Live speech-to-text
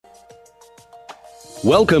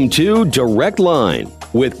Welcome to Direct Line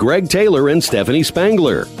with Greg Taylor and Stephanie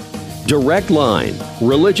Spangler. Direct Line,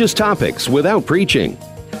 religious topics without preaching,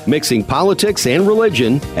 mixing politics and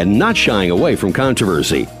religion and not shying away from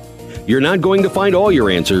controversy. You're not going to find all your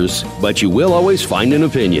answers, but you will always find an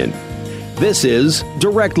opinion. This is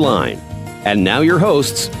Direct Line. And now your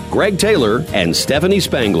hosts, Greg Taylor and Stephanie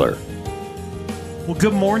Spangler. Well,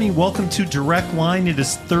 good morning. Welcome to Direct Line. It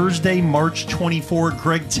is Thursday, March 24.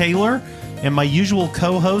 Greg Taylor and my usual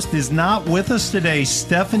co-host is not with us today.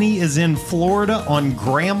 Stephanie is in Florida on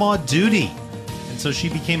grandma duty. And so she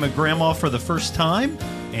became a grandma for the first time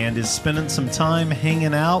and is spending some time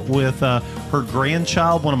hanging out with her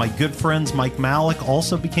grandchild. One of my good friends, Mike Malik,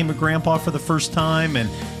 also became a grandpa for the first time, and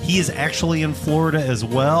he is actually in Florida as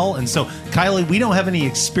well. And so, Kylie, we don't have any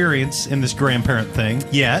experience in this grandparent thing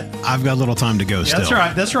yet. I've got a little time to go still.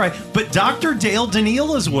 That's right. But Dr. Dale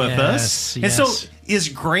Daniel is with us. Yes. And so, is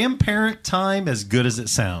grandparent time as good as it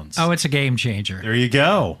sounds? Oh, it's a game changer. There you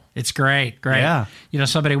go. It's great. Yeah. You know,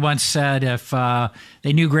 somebody once said if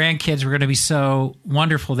they knew grandkids were going to be so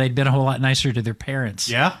wonderful, they'd been a whole lot nicer to their parents.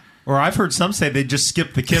 Yeah. Or I've heard some say they just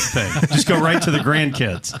skip the kid thing. Just go right to the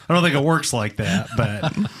grandkids. I don't think it works like that.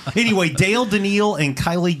 But anyway, Dale Daniel and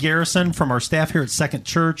Kylie Garrison from our staff here at Second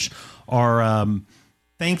Church are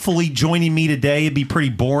thankfully joining me today. It'd be pretty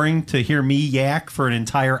boring to hear me yak for an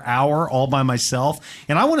entire hour all by myself.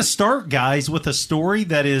 And I want to start, guys, with a story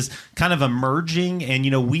that is kind of emerging. And,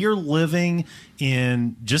 you know, we are living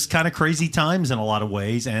in just kind of crazy times in a lot of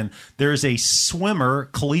ways. And there's a swimmer,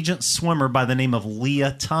 collegiate swimmer by the name of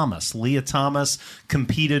Leah Thomas. Leah Thomas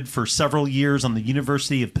competed for several years on the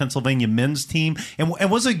University of Pennsylvania men's team and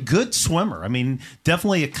was a good swimmer. I mean,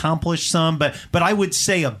 definitely accomplished some, but I would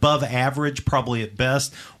say above average, probably at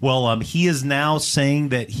best. Well, he is now saying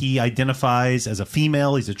that he identifies as a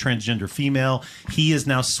female. He's a transgender female. He is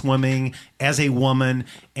now swimming as a woman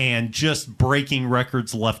and just breaking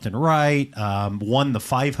records left and right. Won the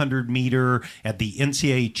 500 meter at the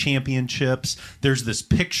NCAA championships. There's this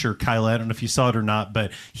picture, Kyla, I don't know if you saw it or not,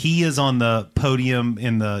 but he is on the podium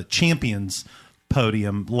in the champions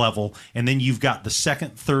podium level, and then you've got the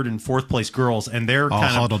second, third, and fourth place girls, and they're all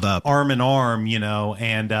kind huddled of up, arm in arm, you know.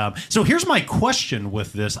 And so here's my question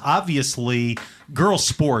with this. Obviously, girl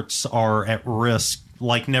sports are at risk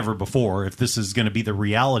like never before if this is going to be the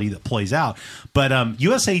reality that plays out. But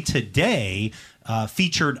USA Today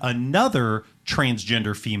featured another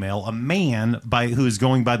transgender female, a man who is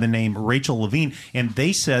going by the name Rachel Levine, and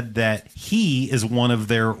they said that he is one of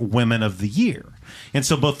their Women of the Year. And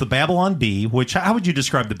so both the Babylon Bee, which, how would you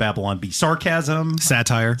describe the Babylon Bee? Sarcasm?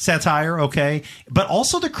 Satire, okay. But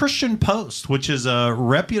also the Christian Post, which is a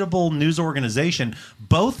reputable news organization.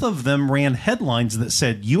 Both of them ran headlines that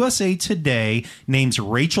said USA Today names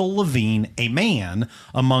Rachel Levine, a man,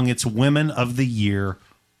 among its Women of the Year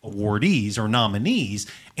awardees or nominees.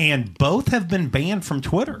 And both have been banned from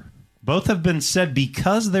Twitter. Both have been said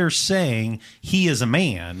because they're saying he is a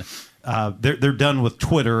man. They're done with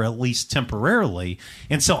Twitter, at least temporarily.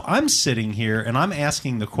 And so I'm sitting here and I'm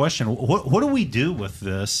asking the question, what do we do with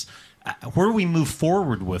this? Where do we move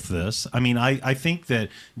forward with this? I mean, I think that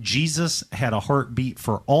Jesus had a heartbeat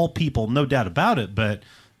for all people, no doubt about it, but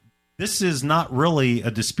this is not really a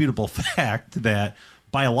disputable fact that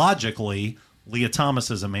biologically Leah Thomas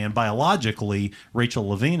is a man, biologically Rachel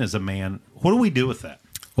Levine is a man. What do we do with that?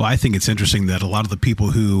 Well, I think it's interesting that a lot of the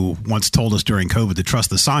people who once told us during COVID to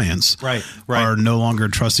trust the science right. are no longer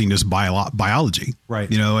trusting this biology. Right.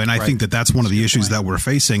 You know, and I think that that's one of the issues that we're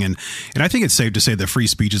facing. And I think it's safe to say that free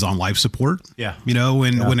speech is on life support. Yeah. You know,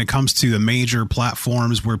 when it comes to the major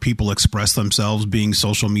platforms where people express themselves being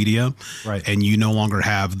social media, right, and you no longer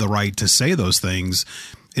have the right to say those things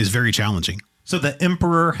is very challenging. So the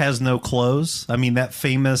emperor has no clothes. I mean, that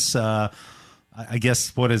famous I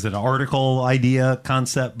guess, what is it, article idea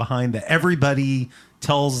concept behind that everybody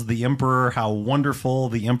tells the emperor how wonderful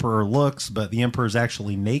the emperor looks, but the emperor is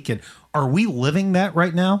actually naked. Are we living that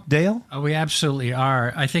right now, Dale? Oh, we absolutely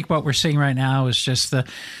are. I think what we're seeing right now is just the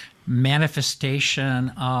manifestation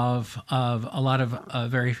of a lot of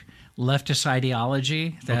very leftist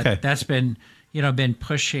ideology that's been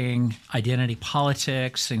pushing identity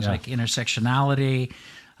politics, things like intersectionality,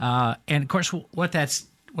 and of course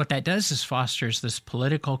what that does is fosters this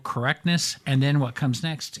political correctness, and then what comes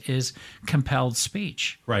next is compelled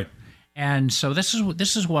speech. Right. And so this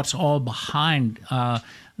is what's all behind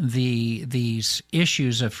these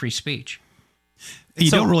issues of free speech. You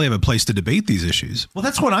don't really have a place to debate these issues. Well,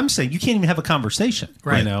 that's what I'm saying. You can't even have a conversation,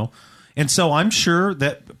 right? You know? And so I'm sure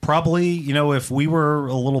that probably, you know, if we were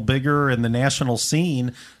a little bigger in the national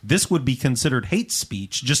scene, this would be considered hate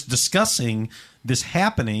speech, just discussing this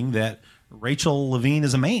happening that Rachel Levine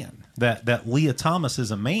is a man, that Leah Thomas is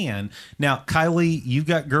a man. Now, Kylie, you've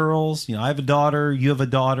got girls. I have a daughter. You have a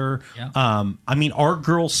daughter. Yeah. Are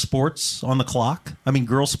girls' sports on the clock?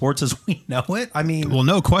 Girls' sports as we know it? Well,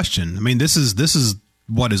 no question. This is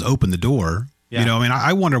what has opened the door. Yeah.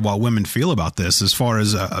 I wonder what women feel about this as far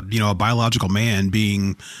as, a biological man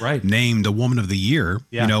being named a Woman of the Year.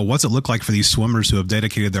 Yeah. What's it look like for these swimmers who have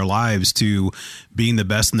dedicated their lives to being the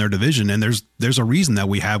best in their division? And there's a reason that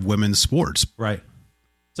we have women's sports. Right.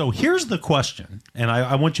 So here's the question, and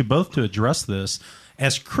I want you both to address this.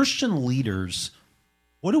 As Christian leaders,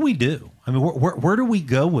 what do we do? Where do we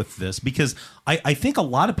go with this? Because I think a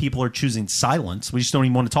lot of people are choosing silence. We just don't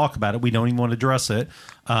even want to talk about it. We don't even want to address it.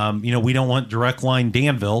 We don't want Direct Line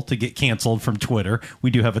Danville to get canceled from Twitter.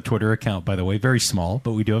 We do have a Twitter account, by the way, very small,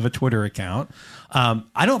 but we do have a Twitter account.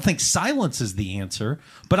 I don't think silence is the answer,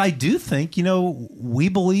 but I do think, we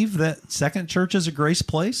believe that Second Church is a grace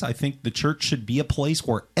place. I think the church should be a place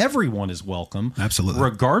where everyone is welcome. Absolutely.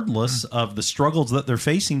 Regardless of the struggles that they're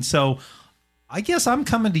facing. So I guess I'm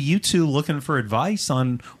coming to you two looking for advice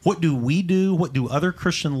on what do we do, what do other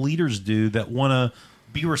Christian leaders do that want to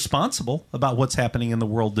be responsible about what's happening in the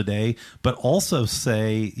world today, but also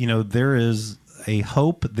say, there is a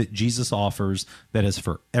hope that Jesus offers that is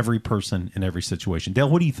for every person in every situation. Dale,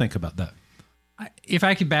 what do you think about that? If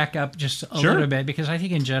I could back up just a little bit, because I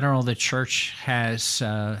think in general the church has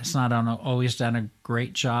it's not always done a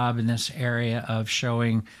great job in this area of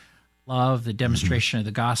showing love, the demonstration of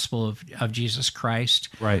the gospel of Jesus Christ.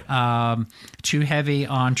 Right. Too heavy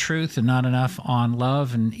on truth and not enough on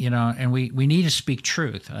love, and and we need to speak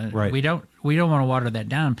truth. Right. We don't want to water that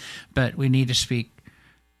down, but we need to speak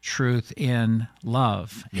truth in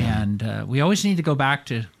love. Yeah. And we always need to go back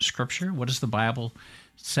to Scripture. What does the Bible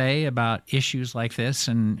say about issues like this?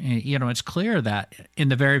 And it's clear that in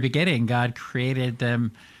the very beginning, God created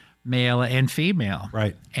them male and female.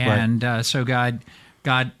 Right. And so God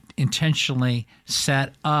intentionally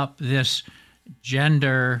set up this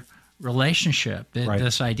gender relationship,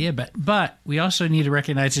 this idea. But we also need to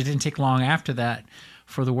recognize it didn't take long after that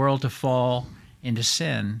for the world to fall into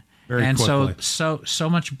sin. Very and quickly. so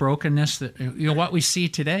much brokenness that what we see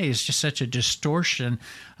today is just such a distortion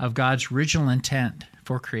of God's original intent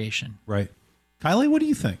for creation. Right. Kylie, what do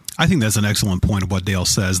you think? I think that's an excellent point of what Dale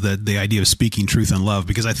says, that the idea of speaking truth and love,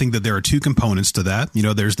 because I think that there are two components to that.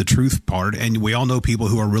 There's the truth part, and we all know people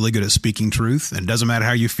who are really good at speaking truth, and it doesn't matter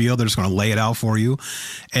how you feel, they're just going to lay it out for you.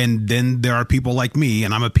 And then there are people like me,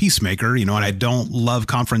 and I'm a peacemaker, and I don't love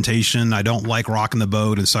confrontation. I don't like rocking the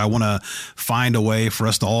boat, and so I want to find a way for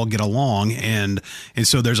us to all get along. And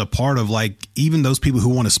so there's a part of, like, even those people who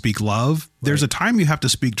want to speak love, there's a time you have to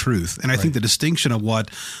speak truth. And I think the distinction of what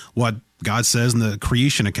God says in the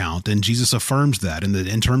creation account, and Jesus affirms that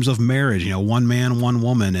in terms of marriage, one man, one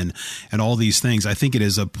woman, and all these things. I think it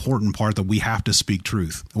is an important part that we have to speak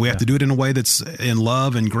truth. We have to do it in a way that's in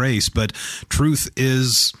love and grace, but truth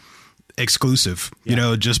is exclusive,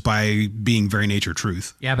 just by being very nature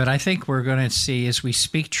truth. Yeah, but I think we're going to see as we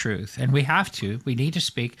speak truth, and we need to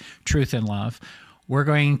speak truth in love, we're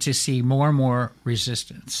going to see more and more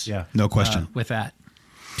resistance. Yeah, no question. With that.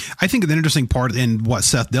 I think the interesting part in what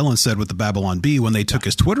Seth Dillon said with the Babylon Bee when they took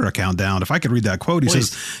his Twitter account down, if I could read that quote, he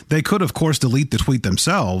says, they could, of course, delete the tweet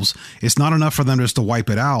themselves. It's not enough for them just to wipe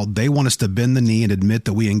it out. They want us to bend the knee and admit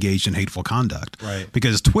that we engaged in hateful conduct. Right.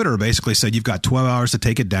 Because Twitter basically said you've got 12 hours to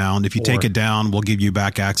take it down. If you take it down, we'll give you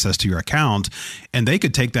back access to your account. And they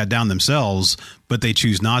could take that down themselves, but they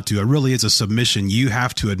choose not to. It really is a submission. You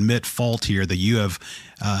have to admit fault here, that you have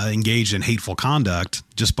engaged in hateful conduct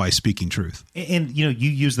just by speaking truth. And, you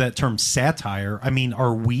use that term satire.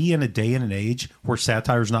 Are we in a day and an age where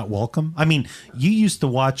satire is not welcome? You used to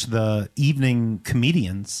watch the evening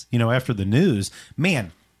comedians, after the news.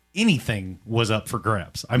 Man, anything was up for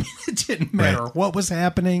grabs. It didn't matter what was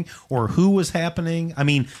happening or who was happening.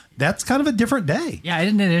 That's kind of a different day. Yeah,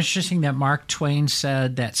 isn't it interesting that Mark Twain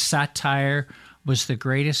said that satire was the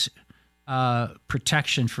greatest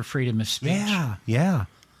protection for freedom of speech? Yeah.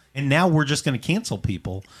 And now we're just going to cancel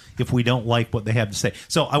people if we don't like what they have to say.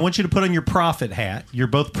 So I want you to put on your prophet hat. You're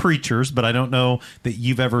both preachers, but I don't know that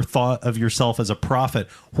you've ever thought of yourself as a prophet.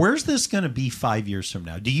 Where's this going to be 5 years from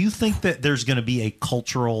now? Do you think that there's going to be a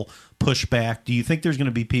cultural pushback? Do you think there's going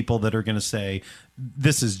to be people that are going to say,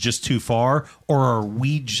 this is just too far? Or are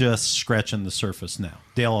we just scratching the surface now?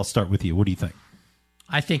 Dale, I'll start with you. What do you think?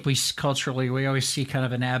 I think we always see kind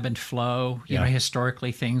of an ebb and flow.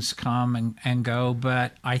 Historically things come and go,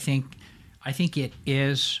 but I think it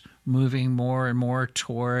is moving more and more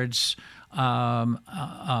towards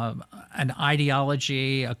an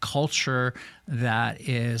ideology, a culture that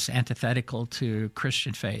is antithetical to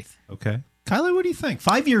Christian faith. Okay. Kylie, what do you think?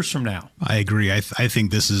 5 years from now? I agree. I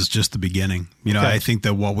think this is just the beginning. You know, I think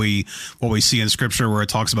that what we see in Scripture, where it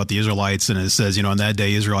talks about the Israelites and it says, you know, in that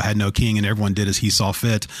day Israel had no king and everyone did as he saw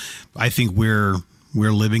fit. I think we're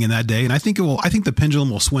living in that day, and I think the pendulum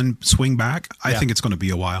will swing back. I think it's going to be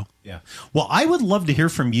a while. Yeah. Well, I would love to hear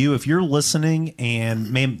from you if you're listening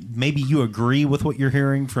and maybe you agree with what you're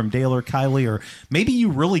hearing from Dale or Kylie, or maybe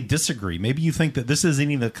you really disagree. Maybe you think that this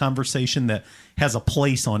isn't even a conversation that has a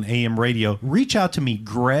place on AM radio. Reach out to me,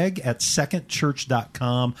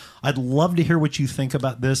 greg@secondchurch.com. I'd love to hear what you think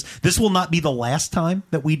about this. This will not be the last time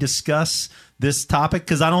that we discuss this topic,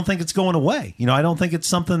 because I don't think it's going away. You know, I don't think it's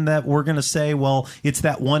something that we're going to say, well, it's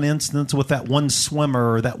that one instance with that one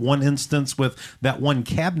swimmer or that one instance with that one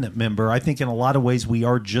cabinet member. I think in a lot of ways we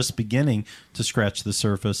are just beginning to scratch the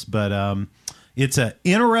surface, but it's an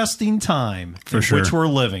interesting time in which we're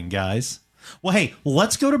living, guys. Well, hey,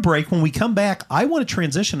 let's go to break. When we come back, I want to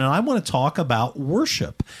transition and I want to talk about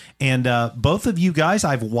worship. And both of you guys,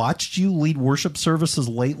 I've watched you lead worship services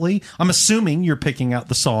lately. I'm assuming you're picking out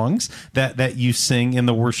the songs that you sing in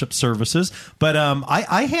the worship services. But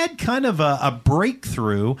I had kind of a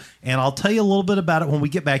breakthrough, and I'll tell you a little bit about it when we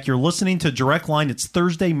get back. You're listening to Direct Line. It's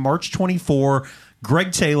Thursday, March 24.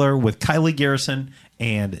 Greg Taylor with Kylie Garrison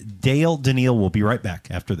and Dale Daniil. Will be right back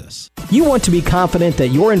after this. You want to be confident that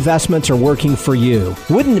your investments are working for you.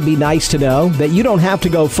 Wouldn't it be nice to know that you don't have to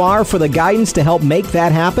go far for the guidance to help make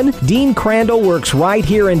that happen? Dean Crandall works right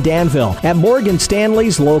here in Danville at Morgan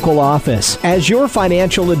Stanley's local office. As your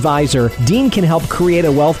financial advisor, Dean can help create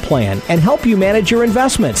a wealth plan and help you manage your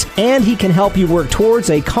investments. And he can help you work towards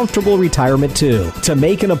a comfortable retirement too. To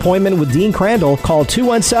make an appointment with Dean Crandall, call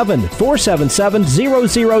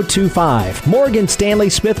 217-477-0025. Morgan Stanley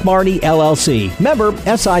Smith Marnie, LLC. Member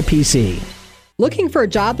SIPC. Looking for a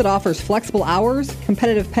job that offers flexible hours,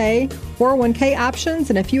 competitive pay, 401k options,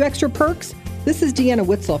 and a few extra perks? This is Deanna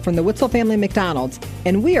Witzel from the Witzel Family McDonald's,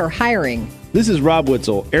 and we are hiring. This is Rob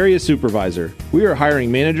Witzel, Area Supervisor. We are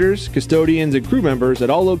hiring managers, custodians, and crew members at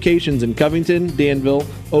all locations in Covington, Danville,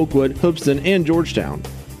 Oakwood, Hoopeston, and Georgetown.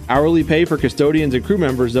 Hourly pay for custodians and crew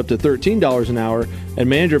members is up to $13 an hour, and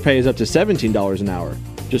manager pay is up to $17 an hour.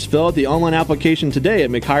 Just fill out the online application today at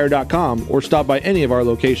mchire.com or stop by any of our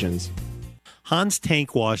locations. Hans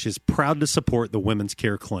Tank Wash is proud to support the Women's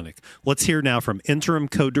Care Clinic. Let's hear now from Interim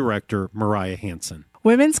Co-Director Mariah Hansen.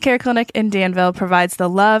 Women's Care Clinic in Danville provides the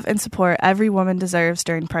love and support every woman deserves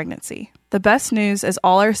during pregnancy. The best news is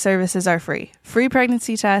all our services are free. Free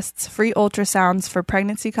pregnancy tests, free ultrasounds for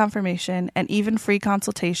pregnancy confirmation, and even free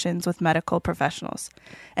consultations with medical professionals.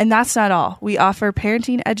 And that's not all. We offer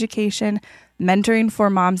parenting education, mentoring for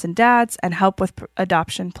moms and dads, and help with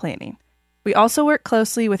adoption planning. We also work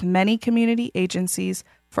closely with many community agencies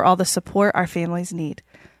for all the support our families need.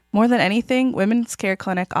 More than anything, Women's Care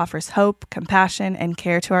Clinic offers hope, compassion, and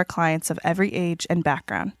care to our clients of every age and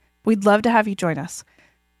background. We'd love to have you join us.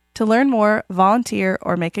 To learn more, volunteer,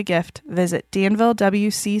 or make a gift, visit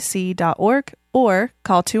danvillewcc.org or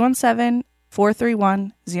call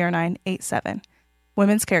 217-431-0987.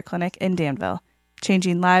 Women's Care Clinic in Danville,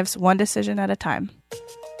 changing lives one decision at a time.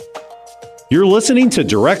 You're listening to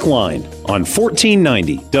Direct Line on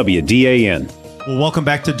 1490 WDAN. Well, welcome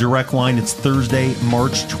back to Direct Line. It's Thursday,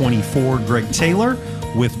 March 24. Greg Taylor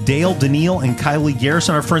with Dale Daniil and Kylie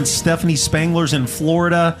Garrison. Our friend Stephanie Spangler's in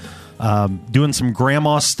Florida doing some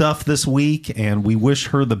grandma stuff this week, and we wish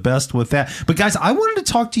her the best with that. But guys, I wanted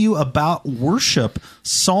to talk to you about worship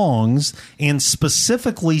songs, and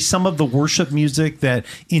specifically some of the worship music that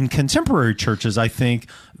in contemporary churches, I think,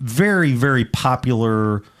 very, very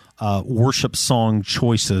popular worship song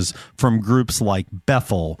choices from groups like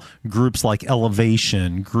Bethel, groups like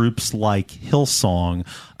Elevation, groups like Hillsong.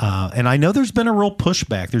 And I know there's been a real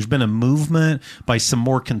pushback. There's been a movement by some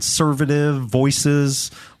more conservative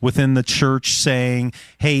voices within the church saying,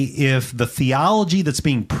 hey, if the theology that's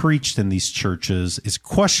being preached in these churches is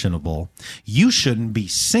questionable, you shouldn't be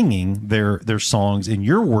singing their songs in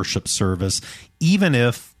your worship service, even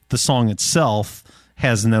if the song itself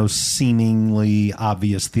has no seemingly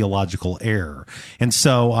obvious theological error. And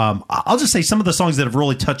so I'll just say some of the songs that have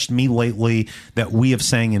really touched me lately that we have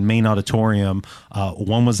sang in Main Auditorium,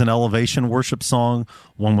 one was an Elevation worship song,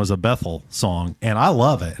 one was a Bethel song, and I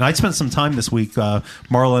love it. And I spent some time this week,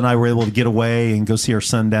 Marla and I were able to get away and go see our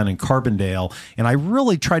son down in Carbondale, and I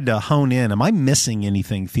really tried to hone in, am I missing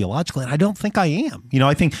anything theologically? And I don't think I am. You know,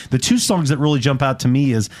 I think the two songs that really jump out to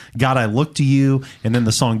me is God, I Look to You, and then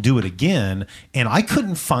the song Do It Again, and I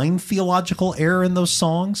couldn't find theological error in those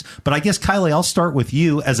songs. But I guess, Kylie, I'll start with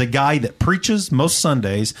you as a guy that preaches most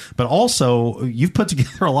Sundays, but also you've put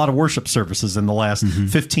together a lot of worship services in the last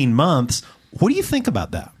 15 months. What do you think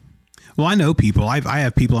about that? Well, I know people. I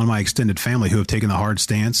have people in my extended family who have taken the hard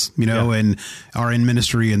stance, and are in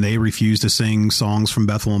ministry, and they refuse to sing songs from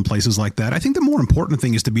Bethel and places like that. I think the more important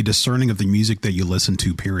thing is to be discerning of the music that you listen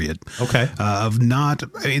to, period. Okay.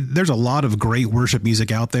 There's a lot of great worship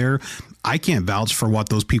music out there. I can't vouch for what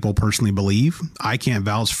those people personally believe. I can't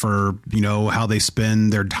vouch for, how they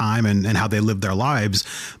spend their time and how they live their lives,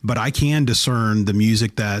 but I can discern the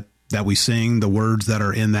music that we sing, the words that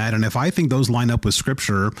are in that. And if I think those line up with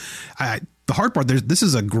Scripture, the hard part, this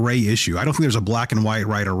is a gray issue. I don't think there's a black and white,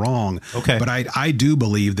 right or wrong. Okay. But I do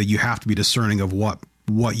believe that you have to be discerning of what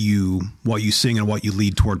you sing and what you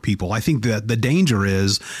lead toward people. I think that the danger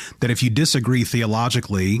is that if you disagree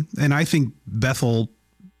theologically, and I think Bethel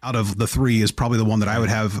out of the three is probably the one that I would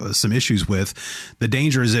have some issues with. The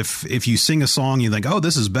danger is if you sing a song, you think, oh,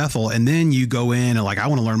 this is Bethel, and then you go in and I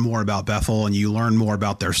want to learn more about Bethel, and you learn more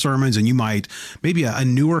about their sermons, and you might, maybe a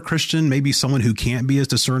newer Christian, maybe someone who can't be as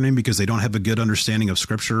discerning because they don't have a good understanding of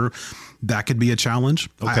Scripture, that could be a challenge.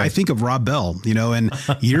 Okay. I think of Rob Bell, and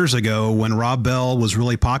years ago when Rob Bell was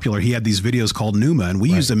really popular, he had these videos called Pneuma, and we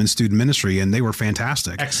used them in student ministry, and they were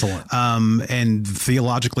fantastic. Excellent. And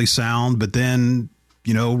theologically sound, but then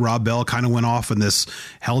Rob Bell kind of went off in this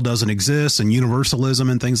hell doesn't exist and universalism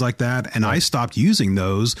and things like that. And I stopped using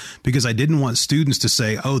those because I didn't want students to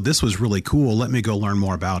say, oh, this was really cool, let me go learn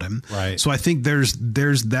more about him. Right. So I think there's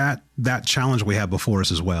that challenge we have before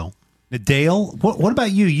us as well. Dale, what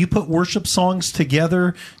about you? You put worship songs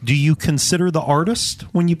together. Do you consider the artist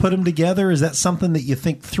when you put them together? Is that something that you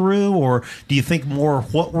think through, or do you think more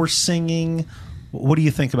what we're singing? What do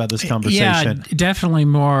you think about this conversation? Yeah, definitely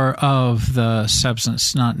more of the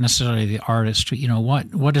substance, not necessarily the artist.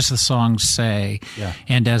 What does the song say? Yeah.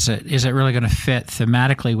 And is it really going to fit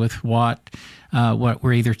thematically with what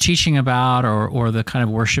we're either teaching about or the kind of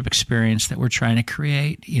worship experience that we're trying to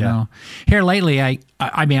create? You know, here lately,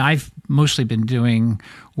 I've mostly been doing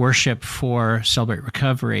worship for Celebrate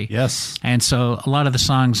Recovery. Yes. And so a lot of the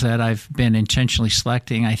songs that I've been intentionally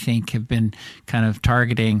selecting, I think, have been kind of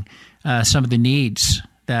targeting some of the needs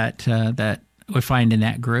that we find in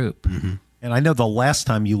that group. Mm-hmm. And I know the last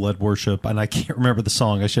time you led worship, and I can't remember the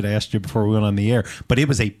song, I should have asked you before we went on the air, but it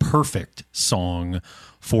was a perfect song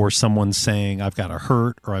for someone saying, I've got a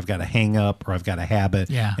hurt, or I've got a hang up, or I've got a habit,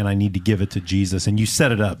 and I need to give it to Jesus. And you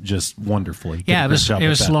set it up just wonderfully. Yeah, it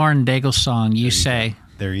was Lauren Daigle's song, You Say.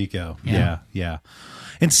 There you go. Yeah.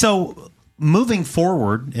 And so moving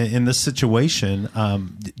forward in this situation,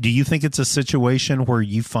 do you think it's a situation where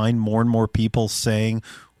you find more and more people saying,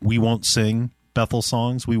 we won't sing Bethel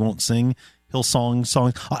songs, we won't sing Hillsong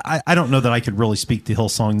songs? I don't know that I could really speak to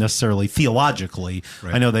Hillsong necessarily theologically.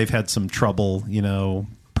 Right. I know they've had some trouble,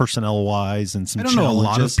 personnel wise, and some I don't know a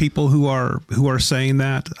lot of people who are saying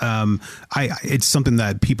that. It's something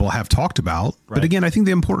that people have talked about, but again, I think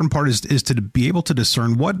the important part is to be able to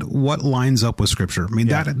discern what lines up with Scripture. I mean,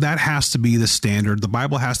 that has to be the standard. The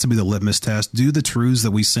Bible has to be the litmus test. Do the truths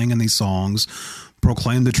that we sing in these songs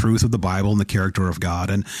proclaim the truth of the Bible and the character of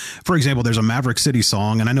God? And for example, there's a Maverick City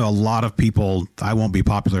song, and I know a lot of people, I won't be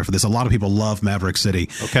popular for this, a lot of people love Maverick City.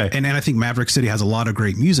 Okay. And I think Maverick City has a lot of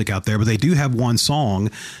great music out there, but they do have one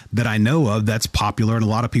song that I know of that's popular and a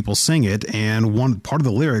lot of people sing it. And one part of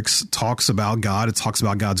the lyrics talks about God. It talks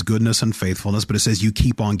about God's goodness and faithfulness, but it says you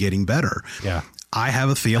keep on getting better. Yeah. I have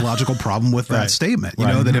a theological problem with that statement. You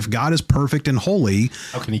know, that if God is perfect and holy,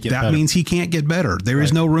 how can he get that better? Means he can't get better. There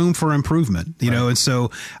is no room for improvement, you know? And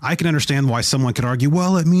so I can understand why someone could argue,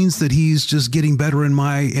 well, it means that he's just getting better in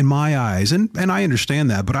my eyes. And I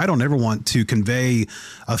understand that, but I don't ever want to convey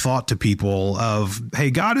a thought to people of,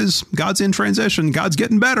 hey, God's in transition. God's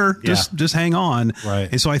getting better. Just hang on. Right.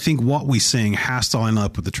 And so I think what we sing has to line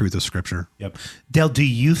up with the truth of Scripture. Yep. Dale, do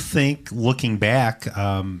you think, looking back,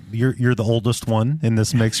 you're the oldest one in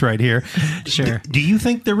this mix right here. Sure. Do you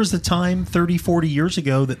think there was a time 30, 40 years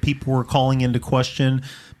ago that people were calling into question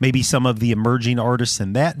maybe some of the emerging artists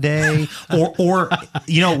in that day? or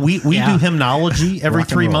we do hymnology every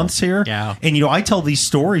 3 months here. Yeah. And, I tell these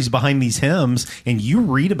stories behind these hymns, and you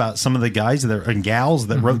read about some of the guys and gals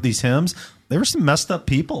that wrote these hymns. They were some messed up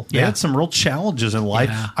people. They had some real challenges in life.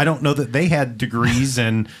 Yeah. I don't know that they had degrees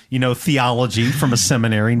in, theology from a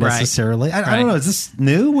seminary necessarily. I don't know. Is this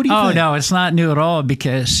new? What do you think? Oh, no, it's not new at all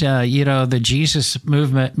because, the Jesus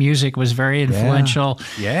movement music was very influential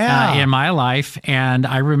in my life. And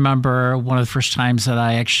I remember one of the first times that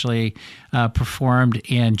I actually performed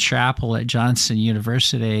in chapel at Johnson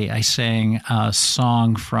University. I sang a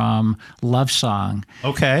song from Love Song.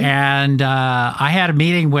 Okay. And I had a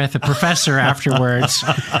meeting with a professor afterwards.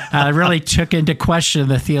 Really took into question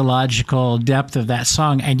the theological depth of that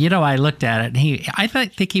song. And, I looked at it, and I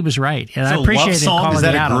think he was right. And so I appreciate him calling me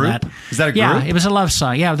out on that. Is that a group? Yeah, it was a love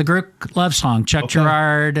song. Yeah, the group Love Song. Chuck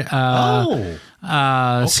Girard. Okay.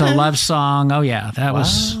 So Love Song. Oh yeah, that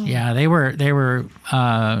was They were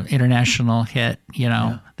international hit.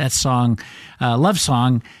 That song, Love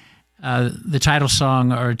Song, the title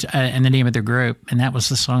song and the name of their group, and that was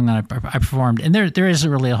the song that I performed. And there isn't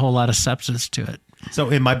really a whole lot of substance to it.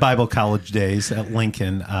 So in my Bible college days at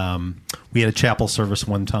Lincoln, we had a chapel service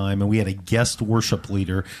one time, and we had a guest worship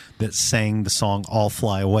leader that sang the song "I'll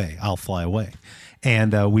Fly Away, I'll Fly Away."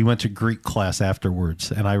 And we went to Greek class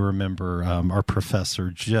afterwards, and I remember our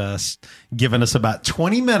professor just giving us about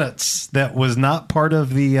 20 minutes that was not part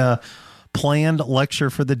of the planned lecture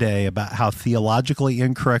for the day about how theologically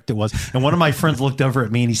incorrect it was. And one of my friends looked over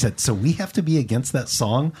at me and he said, "So we have to be against that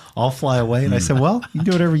song, I'll Fly Away?" And I said, "Well, you can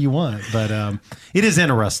do whatever you want." But it is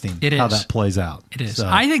interesting how that plays out. It is. So.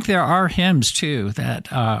 I think there are hymns, too, that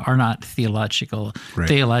are not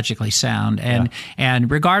theologically sound. And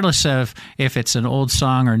regardless of if it's an old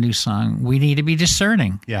song or a new song, we need to be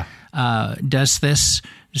discerning. Yeah. Does this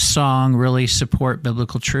song really support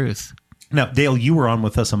biblical truth? Now, Dale, you were on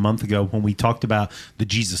with us a month ago when we talked about the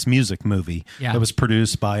Jesus Music movie that was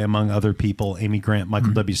produced by, among other people, Amy Grant,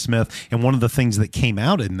 Michael W. Smith. And one of the things that came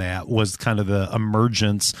out in that was kind of the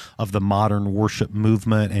emergence of the modern worship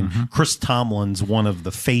movement. And Chris Tomlin's one of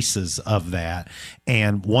the faces of that.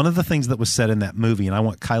 And one of the things that was said in that movie, and I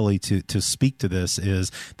want Kylie to speak to this, is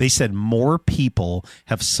they said more people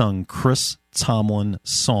have sung Chris Tomlin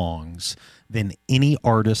songs than any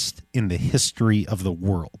artist in the history of the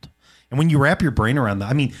world. And when you wrap your brain around that,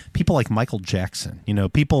 I mean, people like Michael Jackson,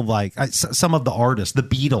 people like some of the artists, the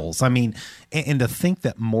Beatles, and to think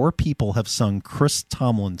that more people have sung Chris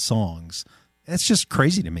Tomlin songs, it's just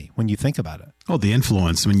crazy to me when you think about it. Oh, the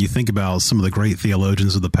influence. When you think about some of the great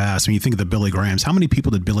theologians of the past, when you think of the Billy Grahams, how many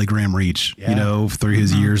people did Billy Graham reach, through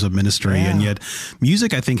his years of ministry? Yeah. And yet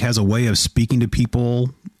music, I think, has a way of speaking to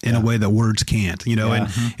people in a way that words can't, and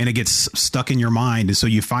it gets stuck in your mind. And so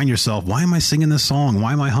you find yourself, why am I singing this song?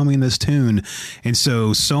 Why am I humming this tune? And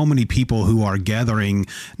so many people who are gathering,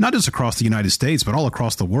 not just across the United States, but all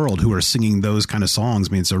across the world, who are singing those kind of songs.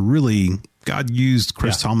 I mean, it's a really, God used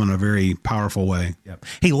Chris Tomlin in a very powerful way. Yep.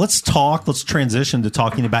 Hey, let's transition to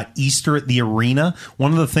talking about Easter at the Arena.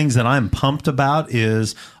 One of the things that I'm pumped about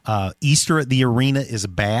is Easter at the Arena is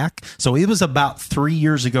back. So it was about 3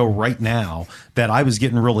 years ago right now that I was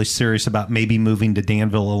getting really serious about maybe moving to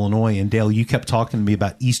Danville, Illinois. And Dale, you kept talking to me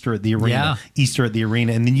about Easter at the Arena, Easter at the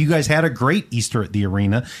Arena. And then you guys had a great Easter at the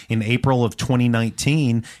Arena in April of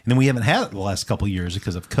 2019. And then we haven't had it the last couple of years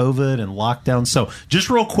because of COVID and lockdown. So just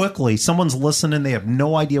real quickly, someone's listening. They have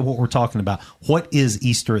no idea what we're talking about. What is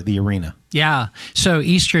Easter at the Arena? Yeah. So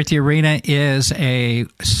Easter at the Arena is an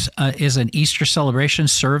Easter celebration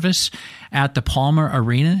service at the Palmer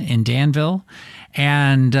Arena in Danville.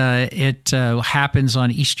 And it happens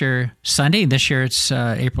on Easter Sunday. This year it's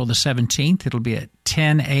April the 17th. It'll be at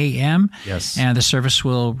 10 a.m. Yes. And the service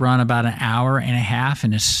will run about an hour and a half,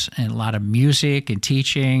 and it's a lot of music and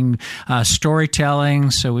teaching,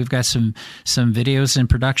 storytelling. So we've got some videos in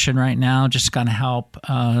production right now, just going to help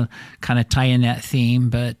kind of tie in that theme.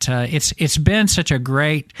 But it's been such a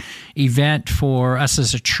great event for us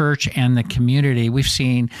as a church and the community. We've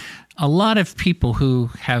seen a lot of people who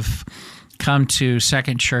have come to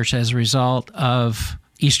Second Church as a result of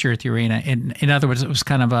Easter at the Arena. In other words, it was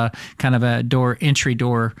kind of a entry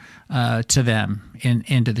door to them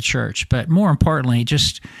into the church. But more importantly,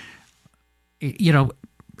 just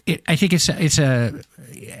I think it's a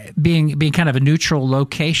being kind of a neutral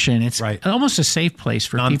location. It's almost a safe place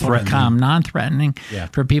for people to come, non-threatening,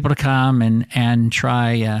 for people to come and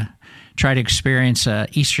try to experience a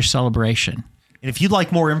Easter celebration. And if you'd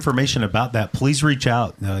like more information about that, please reach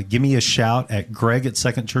out. Give me a shout at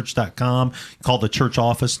greg@secondchurch.com. Call the church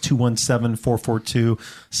office,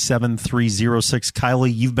 217-442-7306.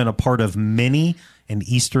 Kylie, you've been a part of many an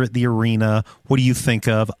Easter at the Arena. What do you think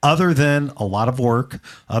of, other than a lot of work,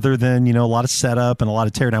 other than, a lot of setup and a lot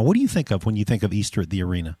of teardown? What do you think of when you think of Easter at the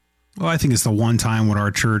Arena? Well, I think it's the one time when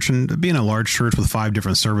our church, and being a large church with 5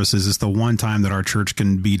 different services, it's the one time that our church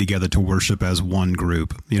can be together to worship as one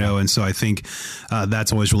group, and so I think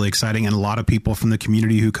that's always really exciting. And a lot of people from the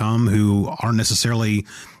community who come who aren't necessarily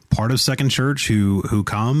part of Second Church who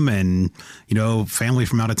come, and family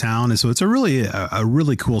from out of town. And so it's a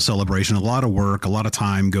really cool celebration. A lot of work, a lot of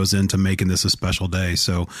time goes into making this a special day.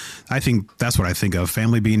 So I think that's what I think of: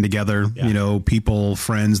 family being together. Yeah. People,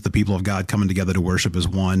 friends, the people of God coming together to worship as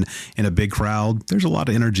one in a big crowd. There's a lot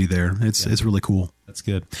of energy there. It's really cool. That's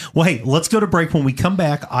good. Well, hey, let's go to break. When we come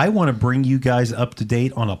back, I want to bring you guys up to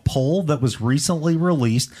date on a poll that was recently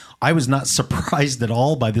released. I was not surprised at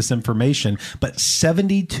all by this information, but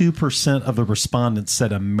 72% of the respondents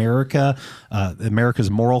said America's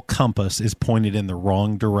moral compass is pointed in the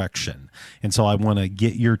wrong direction. And so I want to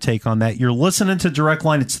get your take on that. You're listening to Direct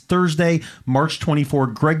Line. It's Thursday, March 24.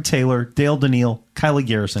 Greg Taylor, Dale Daniil, Kylie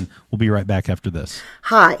Garrison. We'll be right back after this.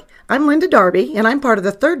 Hi, I'm Linda Darby, and I'm part of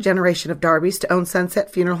the third generation of Darbys to own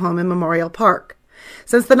Sunset Funeral Home in Memorial Park.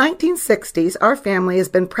 Since the 1960s, our family has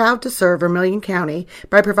been proud to serve Vermilion County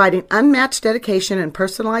by providing unmatched dedication and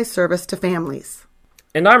personalized service to families.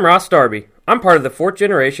 And I'm Ross Darby. I'm part of the fourth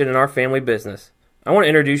generation in our family business. I want to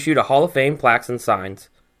introduce you to Hall of Fame plaques and signs.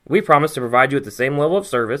 We promise to provide you with the same level of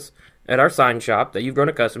service at our sign shop that you've grown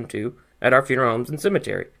accustomed to at our funeral homes and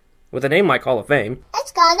cemetery. With a name like Hall of Fame,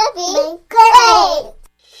 it's gonna be great!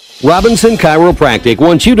 Robinson Chiropractic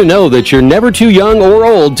wants you to know that you're never too young or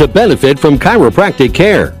old to benefit from chiropractic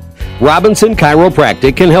care. Robinson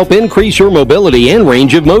Chiropractic can help increase your mobility and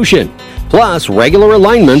range of motion. Plus, regular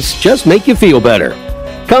alignments just make you feel better.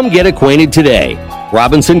 Come get acquainted today.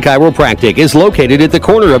 Robinson Chiropractic is located at the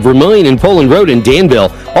corner of Vermilion and Poland Road in Danville,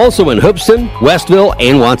 also in Hoopeston, Westville,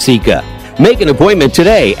 and Watseka. Make an appointment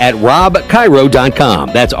today at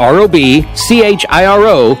robchiro.com. That's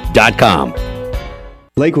ROBCHIRO.com.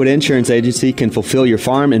 Lakewood Insurance Agency can fulfill your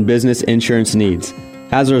farm and business insurance needs.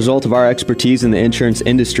 As a result of our expertise in the insurance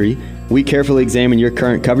industry, we carefully examine your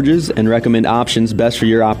current coverages and recommend options best for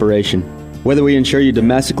your operation. Whether we insure you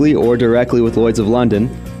domestically or directly with Lloyd's of London,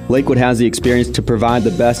 Lakewood has the experience to provide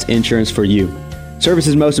the best insurance for you. Service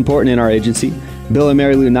is most important in our agency. Bill and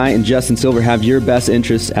Mary Lou Knight and Justin Silver have your best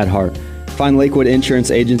interests at heart. Find Lakewood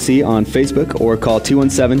Insurance Agency on Facebook or call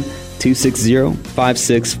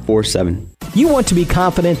 217-260-5647. You want to be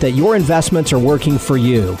confident that your investments are working for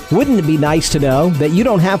you. Wouldn't it be nice to know that you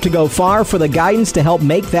don't have to go far for the guidance to help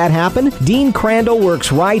make that happen? Dean Crandall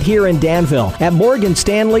works right here in Danville at Morgan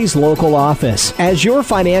Stanley's local office. As your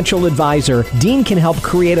financial advisor, Dean can help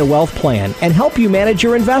create a wealth plan and help you manage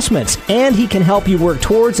your investments, and he can help you work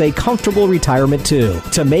towards a comfortable retirement too.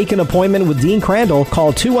 To make an appointment with Dean Crandall,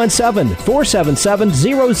 call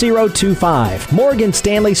 217-477-0025. Morgan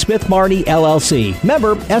Stanley Smith Marnie LLC.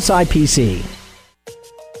 Member SIPC.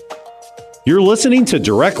 You're listening to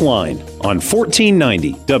Direct Line on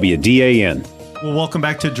 1490 WDAN. Well, welcome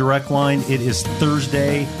back to Direct Line. It is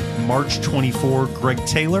Thursday, March 24. Greg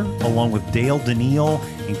Taylor, along with Dale Daniil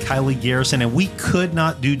and Kylie Garrison. And we could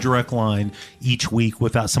not do Direct Line each week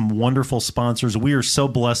without some wonderful sponsors. We are so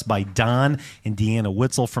blessed by Don and Deanna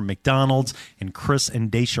Witzel from McDonald's, and Chris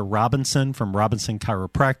and Dacia Robinson from Robinson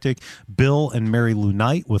Chiropractic, Bill and Mary Lou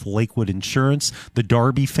Knight with Lakewood Insurance, the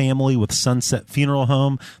Darby family with Sunset Funeral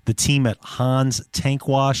Home, the team at Hans Tank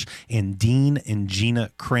Wash, and Dean and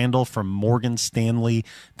Gina Crandall from Morgan Stanley.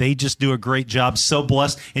 They just do a great job. So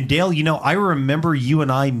blessed. And Dale, I remember you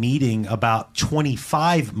and I meeting about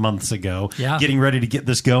 25 months ago, getting ready to get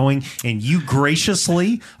this going, and you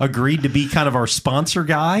graciously agreed to be kind of our sponsor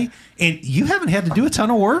guy, and you haven't had to do a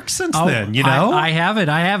ton of work since then, I haven't.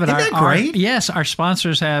 Isn't that great? Yes, our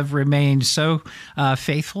sponsors have remained so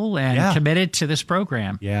faithful and committed to this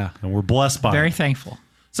program. Yeah, and we're blessed by it. Very thankful.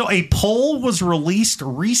 So a poll was released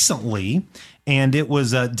recently, and it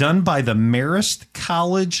was done by the Marist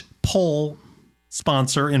College poll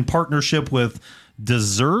sponsor in partnership with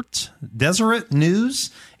Deseret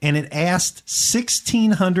News, and it asked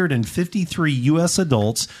 1,653 U.S.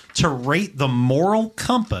 adults to rate the moral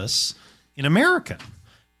compass in America.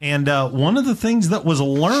 And one of the things that was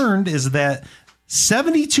learned is that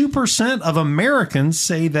 72% of Americans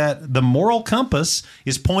say that the moral compass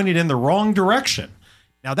is pointed in the wrong direction.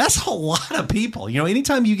 Now, that's a lot of people.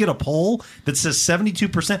 Anytime you get a poll that says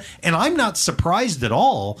 72%, and I'm not surprised at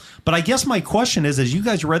all, but I guess my question is, as you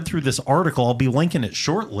guys read through this article, I'll be linking it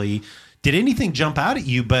shortly, did anything jump out at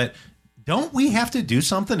you? But don't we have to do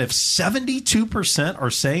something if 72%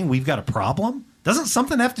 are saying we've got a problem? Doesn't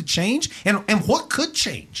something have to change? And what could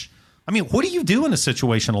change? I mean, what do you do in a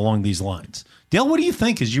situation along these lines? Dale, what do you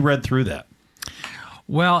think as you read through that?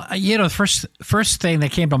 Well, the first thing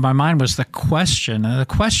that came to my mind was the question. And the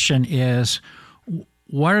question is,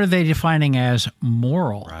 what are they defining as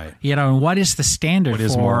moral? Right. And what is the standard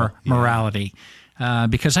for morality?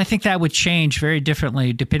 because I think that would change very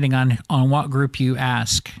differently depending on what group you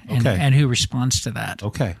ask and who responds to that.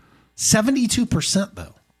 Okay. 72%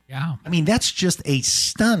 though. Yeah. I mean, that's just a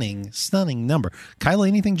stunning number. Kyla,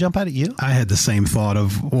 anything jump out at you? I had the same thought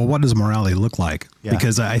of, well, what does morality look like? Yeah.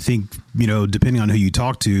 Because I think, depending on who you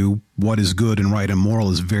talk to, what is good and right and moral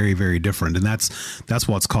is very, very different. And that's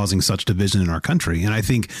what's causing such division in our country. And I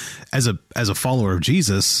think as a follower of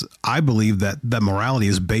Jesus, I believe that morality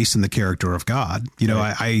is based in the character of God.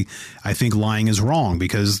 Right. I think lying is wrong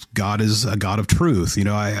because God is a God of truth.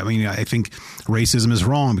 I think racism is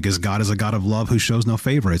wrong because God is a God of love who shows no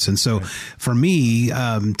favorites. And so for me,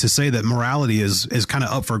 to say that morality is kind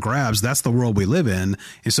of up for grabs, that's the world we live in.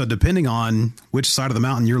 And so depending on which side of the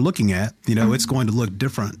mountain you're looking at, it's going to look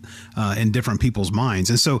different in different people's minds.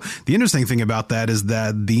 And so the interesting thing about that is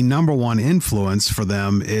that the number one influence for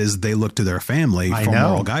them is they look to their family for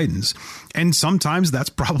moral guidance. And sometimes that's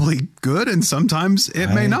probably good, and sometimes it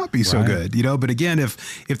may not be so good, But again,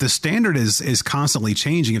 if the standard is constantly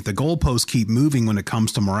changing, if the goalposts keep moving when it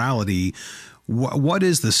comes to morality, what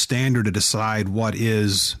is the standard to decide what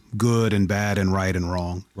is good and bad and right and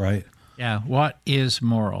wrong? Right. Yeah. What is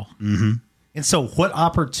moral? Mm-hmm. And so what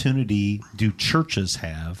opportunity do churches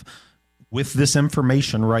have with this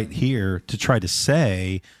information right here to try to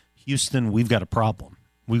say, Houston, we've got a problem.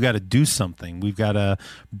 We've got to do something. We've got to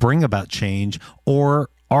bring about change, or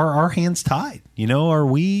are our hands tied? Are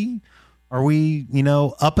we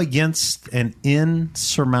up against an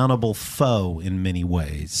insurmountable foe in many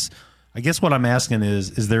ways? I guess what I'm asking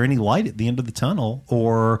is there any light at the end of the tunnel,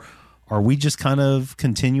 or are we just kind of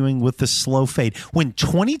continuing with the slow fade? When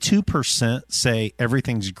 22% say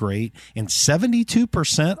everything's great and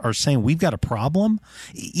 72% are saying we've got a problem,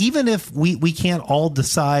 even if we can't all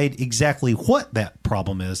decide exactly what that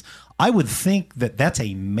problem is, I would think that that's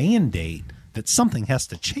a mandate that something has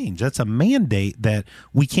to change. That's a mandate that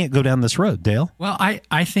we can't go down this road. Dale? Well,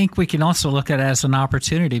 I think we can also look at it as an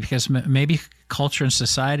opportunity because maybe culture and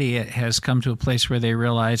society has come to a place where they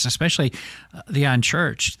realize, especially the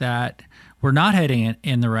unchurched, that we're not heading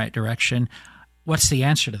in the right direction. What's the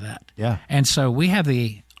answer to that? Yeah. And so we have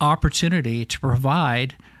the opportunity to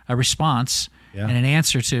provide a response and an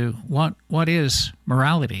answer to what is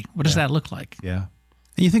morality? What does that look like? Yeah.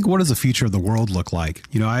 And you think, what does the future of the world look like?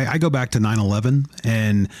 I go back to 9/11,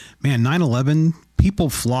 and man, 9/11, people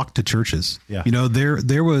flocked to churches. Yeah.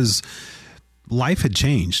 There was, life had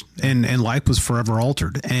changed and life was forever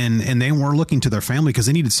altered, and they weren't looking to their family because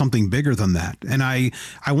they needed something bigger than that. And I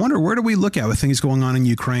wonder, where do we look at with things going on in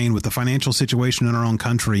Ukraine, with the financial situation in our own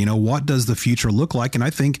country? What does the future look like? And I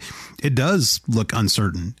think it does look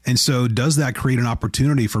uncertain. And so does that create an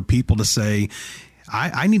opportunity for people to say,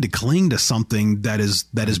 I need to cling to something that is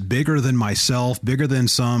bigger than myself, bigger than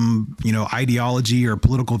some, ideology or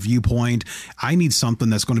political viewpoint. I need something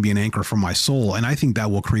that's going to be an anchor for my soul. And I think that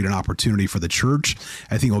will create an opportunity for the church.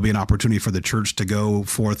 I think it will be an opportunity for the church to go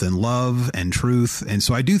forth in love and truth. And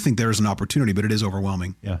so I do think there's an opportunity, but it is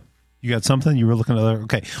overwhelming. Yeah. You got something you were looking at?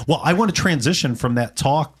 Okay. Well, I want to transition from that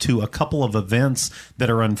talk to a couple of events that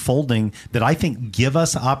are unfolding that I think give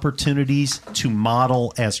us opportunities to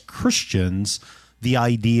model as Christians the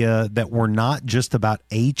idea that we're not just about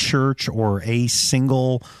a church or a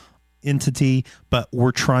single entity, but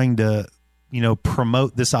we're trying to,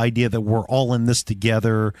 promote this idea that we're all in this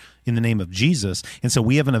together in the name of Jesus. And so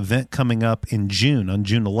we have an event coming up in June, on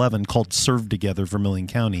June 11, called Serve Together Vermilion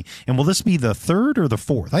County. And will this be the third or the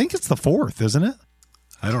fourth? I think it's the fourth, isn't it?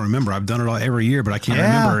 I don't remember. I've done it every year, but I can't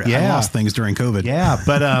remember. I lost things during COVID. Yeah,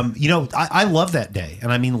 but I love that day.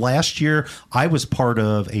 And I mean, last year I was part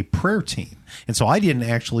of a prayer team. And so I didn't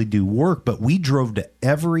actually do work, but we drove to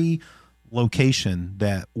every location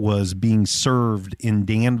that was being served in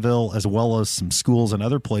Danville, as well as some schools and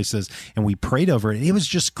other places, and we prayed over it. It was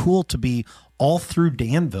just cool to be all through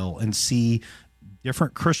Danville and see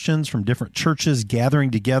different Christians from different churches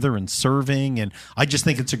gathering together and serving. And I just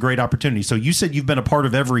think it's a great opportunity. So you said you've been a part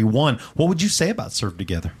of every one. What would you say about Serve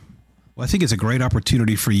Together? Well, I think it's a great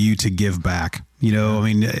opportunity for you to give back.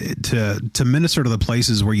 To minister to the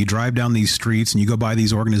places where you drive down these streets and you go by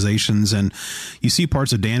these organizations and you see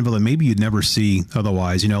parts of Danville that maybe you'd never see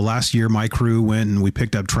otherwise. Last year my crew went and we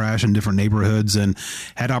picked up trash in different neighborhoods and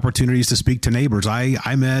had opportunities to speak to neighbors.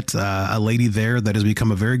 I met a lady there that has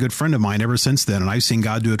become a very good friend of mine ever since then, and I've seen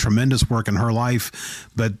God do a tremendous work in her life.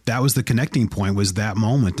 But that was the connecting point, was that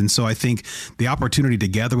moment. And so I think the opportunity to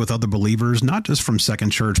gather with other believers, not just from Second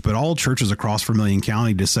Church, but all churches across Vermilion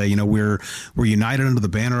County, to say, we're united under the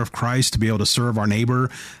banner of Christ, to be able to serve our neighbor.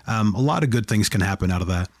 A lot of good things can happen out of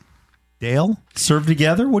that. Dale, Serve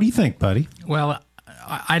Together. What do you think, buddy? Well,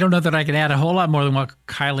 I don't know that I can add a whole lot more than what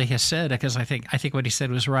Kylie has said, because I think what he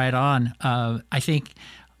said was right on. I think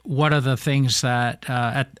one of the things that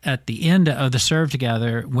at the end of the Serve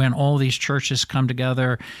Together, when all these churches come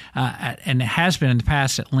together, and it has been in the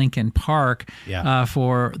past at Lincoln Park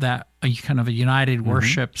for that kind of a united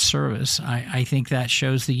worship service, I think that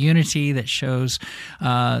shows the unity, that shows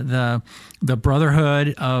the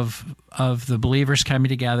brotherhood of the believers coming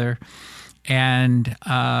together. And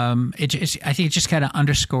I think it just kind of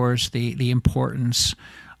underscores the importance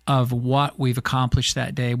of what we've accomplished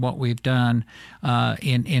that day, what we've done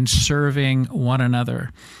in serving one another.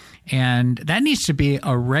 And that needs to be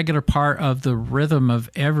a regular part of the rhythm of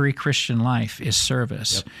every Christian life, is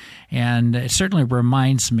service. Yep. And it certainly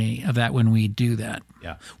reminds me of that when we do that.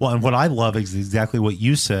 Yeah. Well, and what I love is exactly what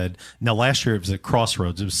you said. Now, last year it was at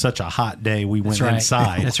Crossroads. It was such a hot day. We went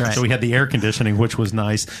inside. That's right. So we had the air conditioning, which was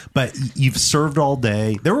nice. But you've served all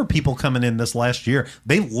day. There were people coming in this last year.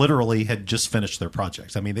 They literally had just finished their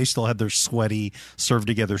projects. I mean, they still had their sweaty Serve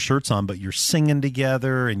Together shirts on, but you're singing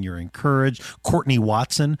together and you're encouraged. Courtney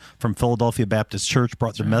Watson from Philadelphia Baptist Church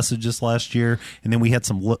brought the messages last year. And then we had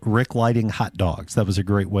some Rick lighting hot dogs. That was a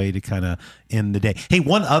great way to kind of end the day. Hey,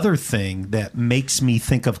 one other thing that makes me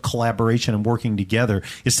think of collaboration and working together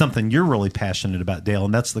is something you're really passionate about, Dale,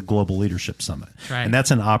 and that's the Global Leadership Summit. Right. And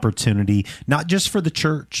that's an opportunity not just for the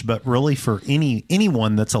church, but really for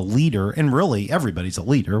anyone that's a leader, and really everybody's a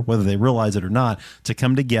leader, whether they realize it or not, to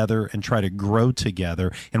come together and try to grow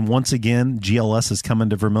together. And once again, GLS is coming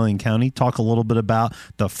to Vermilion County. Talk a little bit about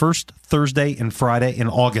the first Thursday and Friday in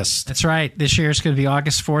August. That's right. This year it's going to be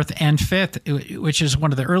August 4th and 5th, which is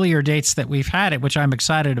one of the earlier dates that we've had it, which I'm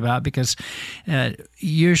excited about, because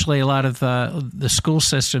usually a lot of the school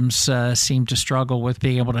systems seem to struggle with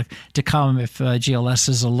being able to come if GLS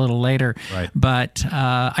is a little later. Right. But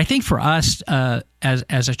I think for us,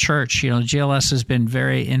 as a church, GLS has been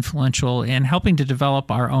very influential in helping to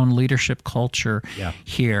develop our own leadership culture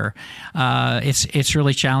here. It's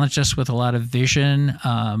really challenged us with a lot of vision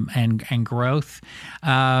and growth.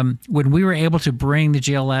 When we were able to bring the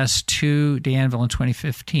GLS to Danville in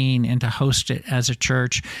 2015 and to host it as a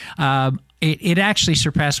church, it actually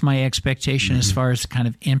surpassed my expectation as far as the kind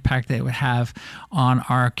of impact that it would have on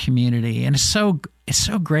our community. And it's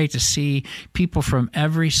so great to see people from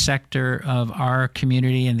every sector of our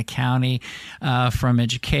community in the county, from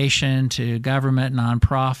education to government,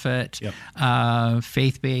 nonprofit,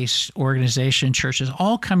 faith-based organization, churches,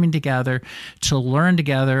 all coming together to learn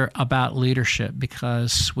together about leadership,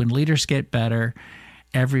 because when leaders get better,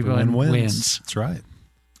 everyone wins. That's right.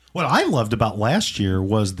 What I loved about last year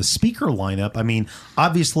was the speaker lineup. I mean,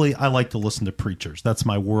 obviously, I like to listen to preachers. That's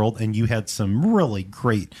my world. And you had some really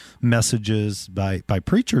great messages by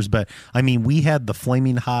preachers. But, I mean, we had the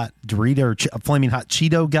Flaming Hot Dorito, Flaming Hot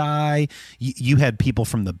Cheeto guy. You had people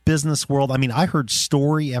from the business world. I mean, I heard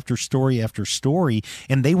story after story after story,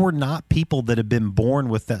 and they were not people that had been born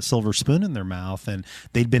with that silver spoon in their mouth, and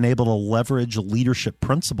they'd been able to leverage leadership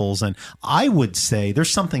principles. And I would say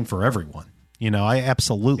there's something for everyone. I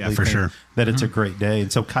absolutely think that it's a great day.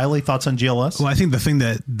 And so, Kylie, thoughts on GLS? Well, I think the thing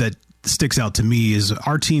that sticks out to me is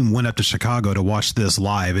our team went up to Chicago to watch this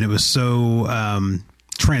live, and it was so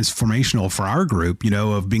transformational for our group,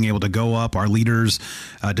 of being able to go up, our leaders,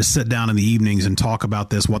 to sit down in the evenings and talk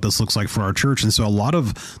about what this looks like for our church. And so a lot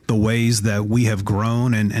of the ways that we have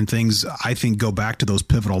grown and things, I think, go back to those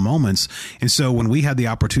pivotal moments. And so when we had the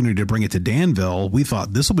opportunity to bring it to Danville, we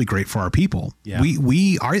thought this will be great for our people. Yeah.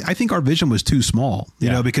 I think our vision was too small,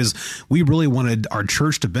 because we really wanted our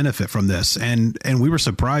church to benefit from this. And we were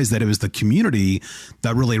surprised that it was the community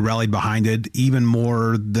that really rallied behind it even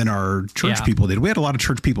more than our church people did. We had a lot of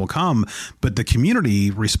church people come, but the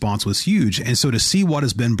community response was huge. And so to see what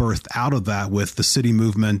has been birthed out of that with the city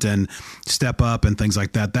movement and Step Up and things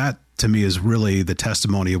like that, that to me is really the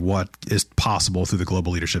testimony of what is possible through the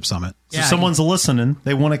Global Leadership Summit. So someone's listening,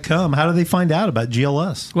 they want to come. How do they find out about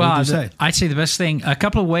GLS? Well, I'd say the best thing, a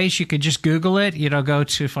couple of ways. You could just Google it, go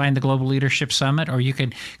to find the Global Leadership Summit, or you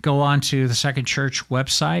can go on to the Second Church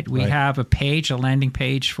website. We have a page, a landing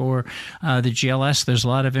page for the GLS. There's a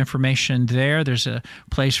lot of information there. There's a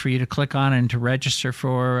place for you to click on and to register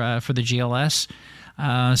for the GLS.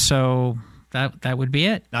 So that would be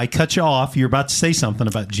it. I cut you off. You're about to say something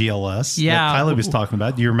about GLS that Kylie was talking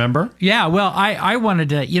about. Do you remember? Yeah. Well, I wanted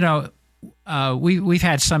to, we've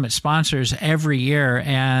had summit sponsors every year,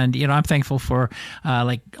 and I'm thankful for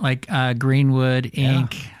like Greenwood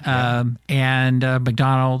Inc. And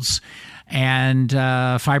McDonald's. and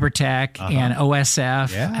FiberTech and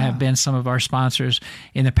OSF have been some of our sponsors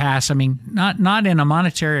in the past. I mean, not in a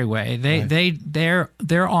monetary way.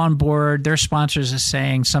 They're on board. Their sponsors is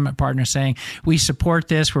saying, Summit Partners saying, we support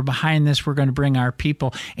this. We're behind this. We're going to bring our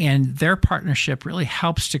people. And their partnership really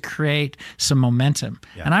helps to create some momentum.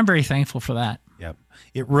 Yeah. And I'm very thankful for that. Yep.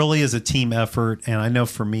 It really is a team effort. And I know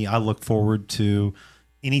for me, I look forward to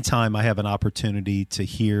anytime I have an opportunity to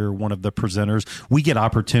hear one of the presenters. We get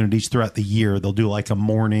opportunities throughout the year. They'll do like a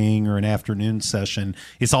morning or an afternoon session.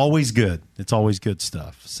 It's always good. It's always good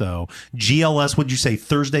stuff. So GLS, what'd you say,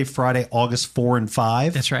 Thursday, Friday, August 4 and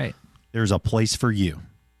 5? That's right. There's a place for you.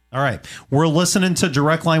 All right. We're listening to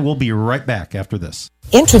Direct Line. We'll be right back after this.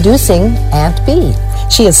 Introducing Aunt Bee.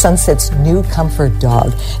 She is Sunset's new comfort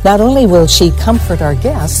dog. Not only will she comfort our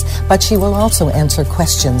guests, but she will also answer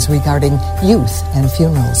questions regarding youth and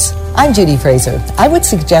funerals. I'm Judy Fraser. I would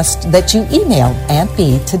suggest that you email Aunt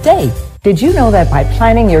Bee today. Did you know that by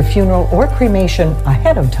planning your funeral or cremation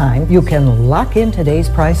ahead of time, you can lock in today's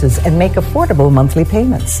prices and make affordable monthly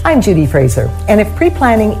payments? I'm Judy Fraser, and if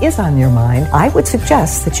pre-planning is on your mind, I would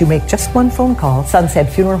suggest that you make just one phone call,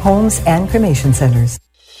 Sunset Funeral Homes and Cremation Centers.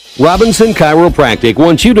 Robinson Chiropractic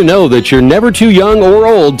wants you to know that you're never too young or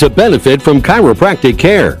old to benefit from chiropractic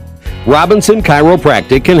care. Robinson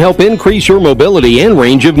Chiropractic can help increase your mobility and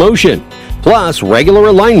range of motion. Plus, regular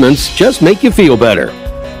alignments just make you feel better.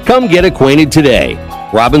 Come get acquainted today.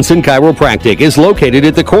 Robinson Chiropractic is located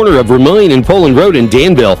at the corner of Vermillion and Poland Road in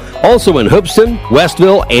Danville, also in Hoopeston,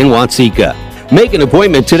 Westville, and Watseka. Make an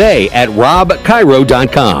appointment today at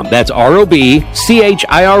robchiro.com. That's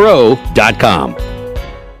ROBCHIRO.com.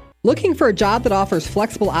 Looking for a job that offers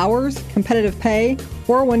flexible hours, competitive pay,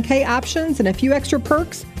 401k options, and a few extra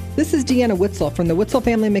perks? This is Deanna Witzel from the Witzel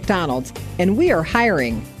Family McDonald's, and we are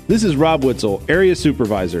hiring. This is Rob Witzel, Area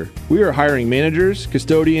Supervisor. We are hiring managers,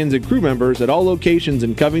 custodians, and crew members at all locations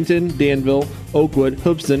in Covington, Danville, Oakwood,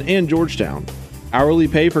 Hoopeston, and Georgetown. Hourly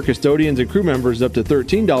pay for custodians and crew members is up to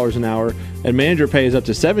 $13 an hour, and manager pay is up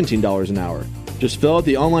to $17 an hour. Just fill out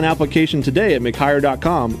the online application today at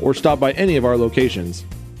mchire.com or stop by any of our locations.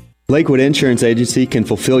 Lakewood Insurance Agency can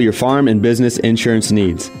fulfill your farm and business insurance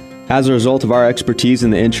needs. As a result of our expertise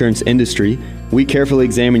in the insurance industry, we carefully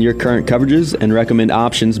examine your current coverages and recommend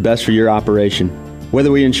options best for your operation. Whether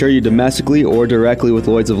we insure you domestically or directly with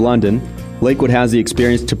Lloyd's of London, Lakewood has the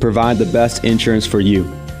experience to provide the best insurance for you.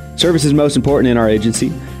 Service is most important in our agency.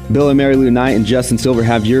 Bill and Mary Lou Knight and Justin Silver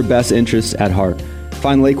have your best interests at heart.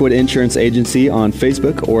 Find Lakewood Insurance Agency on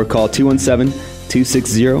Facebook or call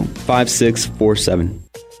 217-260-5647.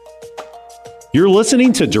 You're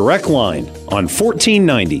listening to Direct Line on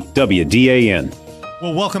 1490 WDAN.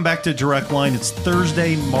 Well, welcome back to Direct Line. It's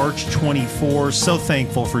Thursday, March 24. So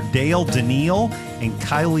thankful for Dale Daniil and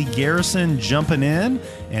Kylie Garrison jumping in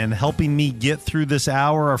and helping me get through this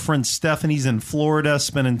hour. Our friend Stephanie's in Florida,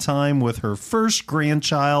 spending time with her first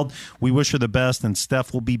grandchild. We wish her the best, and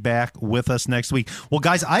Steph will be back with us next week. Well,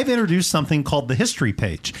 guys, I've introduced something called the History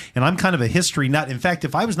Page, and I'm kind of a history nut. In fact,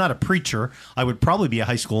 if I was not a preacher, I would probably be a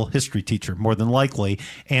high school history teacher, more than likely.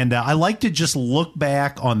 And I like to just look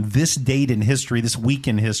back on this date in history, this week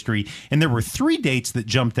in history, and there were three dates that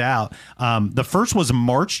jumped out. The first was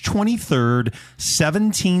March 23rd,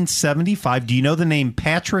 1775. Do you know the name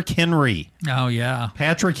Patrick Henry? Oh, yeah.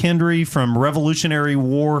 Patrick Henry from Revolutionary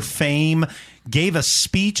War fame gave a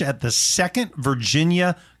speech at the Second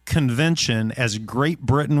Virginia Convention as Great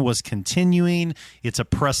Britain was continuing its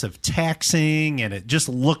oppressive taxing, and it just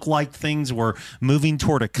looked like things were moving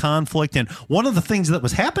toward a conflict. And one of the things that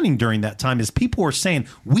was happening during that time is people were saying,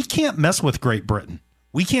 we can't mess with Great Britain.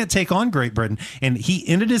 We can't take on Great Britain. And he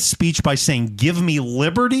ended his speech by saying, give me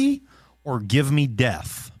liberty or give me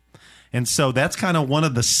death. And so that's kind of one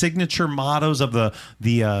of the signature mottos of the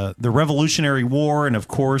Revolutionary War. And of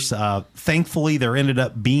course, thankfully, there ended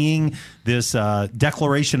up being this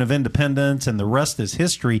Declaration of Independence, and the rest is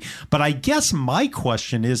history. But I guess my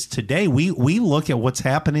question is, today we look at what's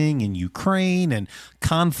happening in Ukraine, and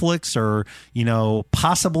conflicts are,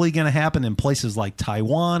 possibly going to happen in places like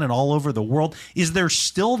Taiwan and all over the world. Is there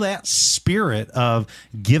still that spirit of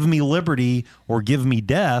give me liberty or give me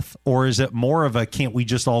death, or is it more of a can't we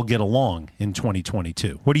just all get along in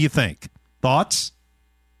 2022? What do you think? Thoughts?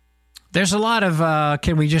 There's a lot of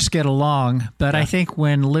can we just get along? But I think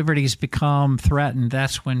when liberties become threatened,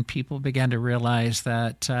 that's when people began to realize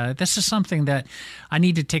that this is something that I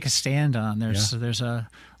need to take a stand on. There's a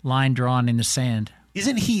line drawn in the sand.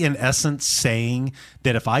 Isn't he in essence saying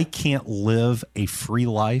that if I can't live a free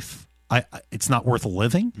life, it's not worth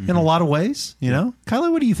living in a lot of ways?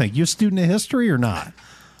 Kylie, what do you think? You a student of history or not?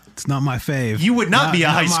 It's not my fave. You would not be a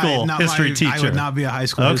high school history teacher. I would not be a high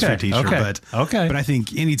school history teacher. But I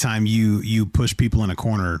think anytime you push people in a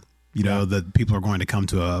corner, that people are going to come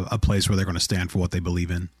to a place where they're going to stand for what they believe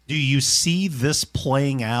in. Do you see this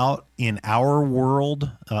playing out in our world,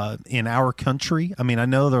 in our country? I mean, I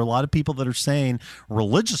know there are a lot of people that are saying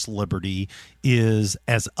religious liberty is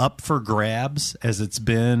as up for grabs as it's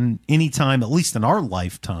been any time, at least in our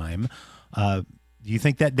lifetime. Do you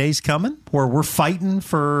think that day's coming where we're fighting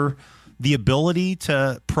for the ability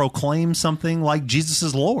to proclaim something like Jesus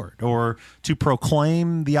is Lord, or to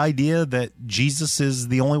proclaim the idea that Jesus is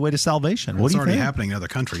the only way to salvation? What do you think? It's already happening in other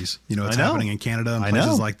countries. It's happening in Canada and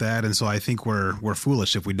places like that. And so I think we're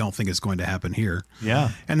foolish if we don't think it's going to happen here.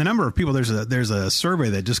 Yeah. And the number of people, there's a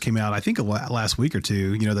survey that just came out, I think last week or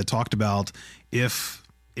two, that talked about if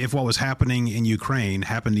what was happening in Ukraine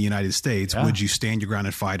happened in the United States, would you stand your ground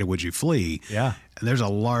and fight, or would you flee? Yeah. And there's a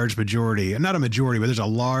large majority, not a majority, but there's a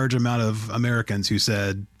large amount of Americans who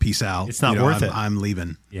said, peace out. It's not worth it. I'm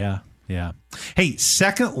leaving. Yeah. Yeah. Hey,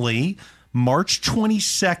 secondly, March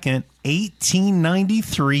 22nd,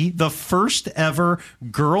 1893, the first ever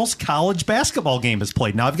girls' college basketball game is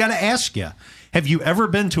played. Now, I've got to ask you, have you ever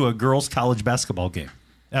been to a girls' college basketball game?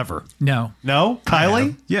 Ever? No. No?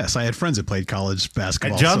 Kylie? Yes, I had friends that played college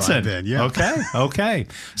basketball. At Johnson? So I've been, yeah. Okay.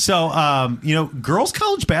 So, girls'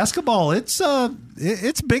 college basketball,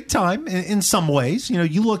 it's big time in some ways.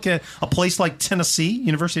 You look at a place like Tennessee,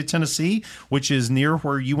 University of Tennessee, which is near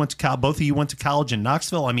where you went to both of you went to college in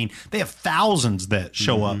Knoxville. I mean, they have thousands that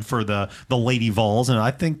show up for the Lady Vols, and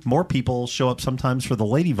I think more people show up sometimes for the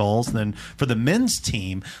Lady Vols than for the men's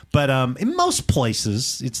team. But in most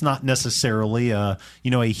places, it's not necessarily a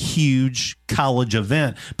huge college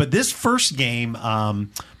event. But this first game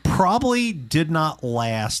probably did not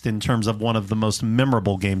last in terms of one of the most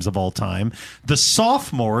memorable games of all time. The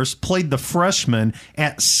sophomores played the freshmen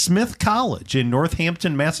at Smith College in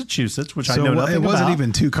Northampton, Massachusetts, which I know nothing about. It wasn't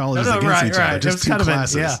even two colleges against each other, just two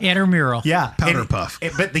classes. Intramural. Yeah. Powder puff.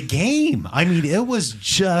 But the game, I mean, it was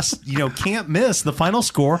just, can't miss. The final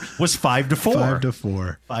score was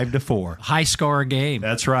 5-4. 5-4. High score game.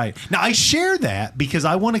 That's right. Now, I share that because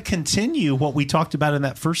I want to continue what we talked about in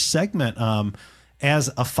that first segment.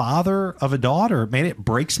 As a father of a daughter, man, it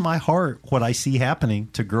breaks my heart what I see happening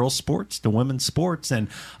to girls' sports, to women's sports. And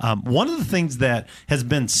one of the things that has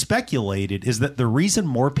been speculated is that the reason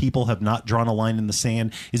more people have not drawn a line in the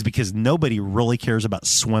sand is because nobody really cares about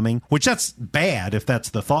swimming, which that's bad if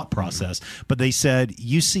that's the thought process. But they said,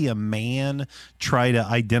 you see a man try to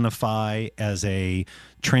identify as a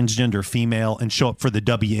transgender female and show up for the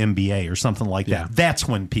WNBA or something like that. That's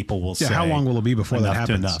when people will say, how long will it be before that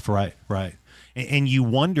happens? Enough. Right. And you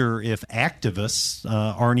wonder if activists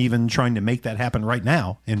aren't even trying to make that happen right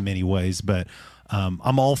now in many ways. But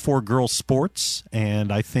I'm all for girls' sports,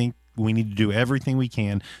 and I think we need to do everything we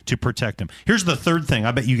can to protect them. Here's the third thing.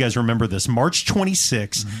 I bet you guys remember this. March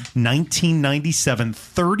 26, 1997,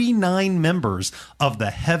 39 members of the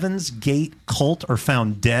Heaven's Gate cult are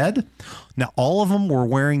found dead. Now, all of them were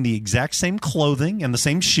wearing the exact same clothing and the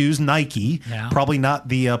same shoes, Nike. Yeah. Probably not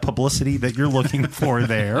the publicity that you're looking for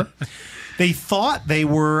there. They thought they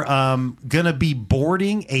were going to be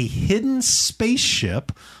boarding a hidden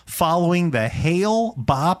spaceship following the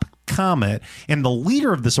Hale-Bopp comet, and the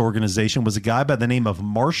leader of this organization was a guy by the name of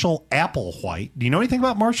Marshall Applewhite. Do you know anything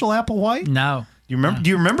about Marshall Applewhite? No. Do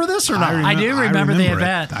you remember this or not? I do remember the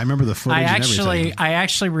event. I remember the footage. I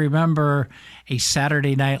actually remember a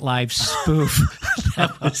Saturday Night Live spoof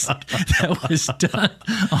that was done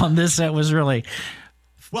on this. That was really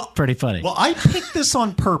pretty funny. Well, I picked this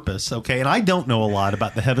on purpose, okay? And I don't know a lot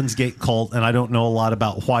about the Heaven's Gate cult, and I don't know a lot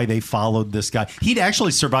about why they followed this guy. He'd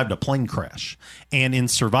actually survived a plane crash. And in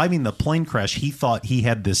surviving the plane crash, he thought he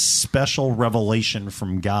had this special revelation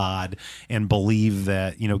from God and believed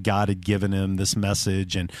that, God had given him this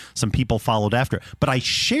message, and some people followed after it. But I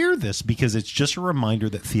share this because it's just a reminder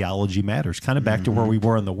that theology matters, kind of back to where we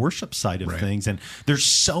were on the worship side of things. And there's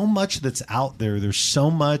so much that's out there. There's so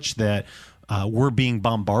much that we're being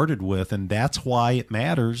bombarded with, and that's why it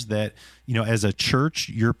matters that, as a church,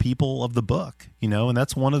 you're people of the book, and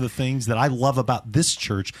that's one of the things that I love about this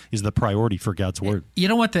church is the priority for God's word. You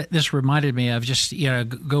know what this reminded me of? Just,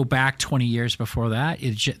 go back 20 years before that,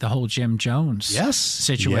 the whole Jim Jones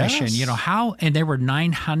situation, Yes. And there were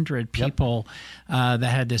 900 people that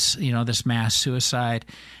had this, this mass suicide,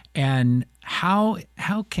 and how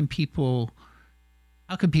can people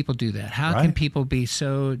do that? How can people be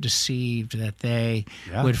so deceived that they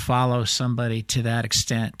would follow somebody to that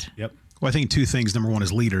extent? Yep. Well, I think two things. Number one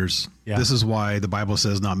is leaders. Yeah. This is why the Bible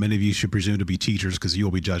says not many of you should presume to be teachers, because you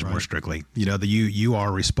will be judged more strictly. You know, that you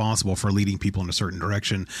are responsible for leading people in a certain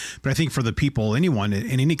direction. But I think for the people, anyone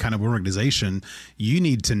in any kind of organization, you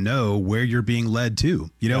need to know where you're being led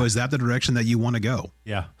to. You know, is that the direction that you want to go?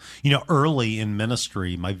 Yeah. You know, early in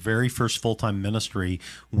ministry, my very first full-time ministry,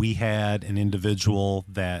 we had an individual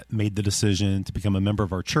that made the decision to become a member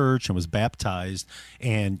of our church and was baptized,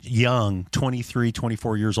 and young, 23,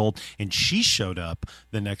 24 years old. And she showed up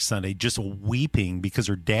the next Sunday just weeping because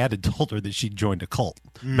her dad had told her that she'd joined a cult,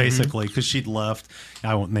 basically, because she'd left.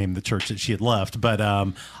 I won't name the church that she had left, but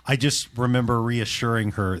I just remember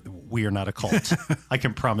reassuring her, we are not a cult. I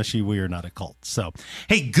can promise you we are not a cult. So,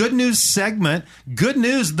 hey, good news segment. Good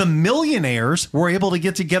news. The millionaires were able to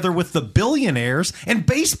get together with the billionaires, and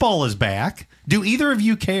baseball is back. Do either of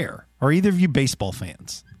you care? Are either of you baseball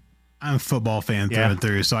fans? I'm a football fan through and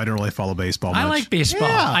through, so I don't really follow baseball much. I like baseball.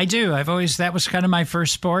 Yeah. I do. That was kind of my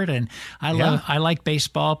first sport, and I like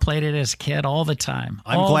baseball. Played it as a kid all the time.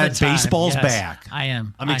 I'm glad baseball's back. I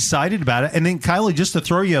am. I'm excited about it. And then, Kylie, just to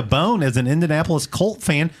throw you a bone, as an Indianapolis Colt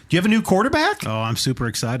fan, do you have a new quarterback? Oh, I'm super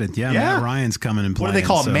excited. Yeah. Matt Ryan's coming and playing. What do they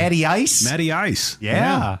call it? Matty Ice? Matty Ice.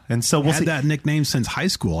 Yeah. And so we'll had that nickname since high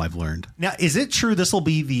school, I've learned. Now, is it true this will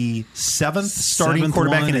be the seventh starting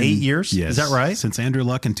quarterback in 8 years? Yes. Is that right? Since Andrew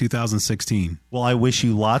Luck in 2016. Well, I wish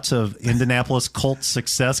you lots of Indianapolis Colts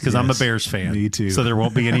success, because I'm a Bears fan. Me too. So there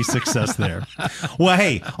won't be any success there. Well,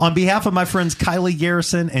 hey, on behalf of my friends Kylie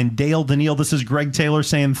Garrison and Dale Daniil, this is Greg Taylor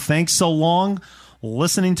saying thanks so long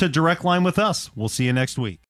listening to Direct Line with us. We'll see you next week.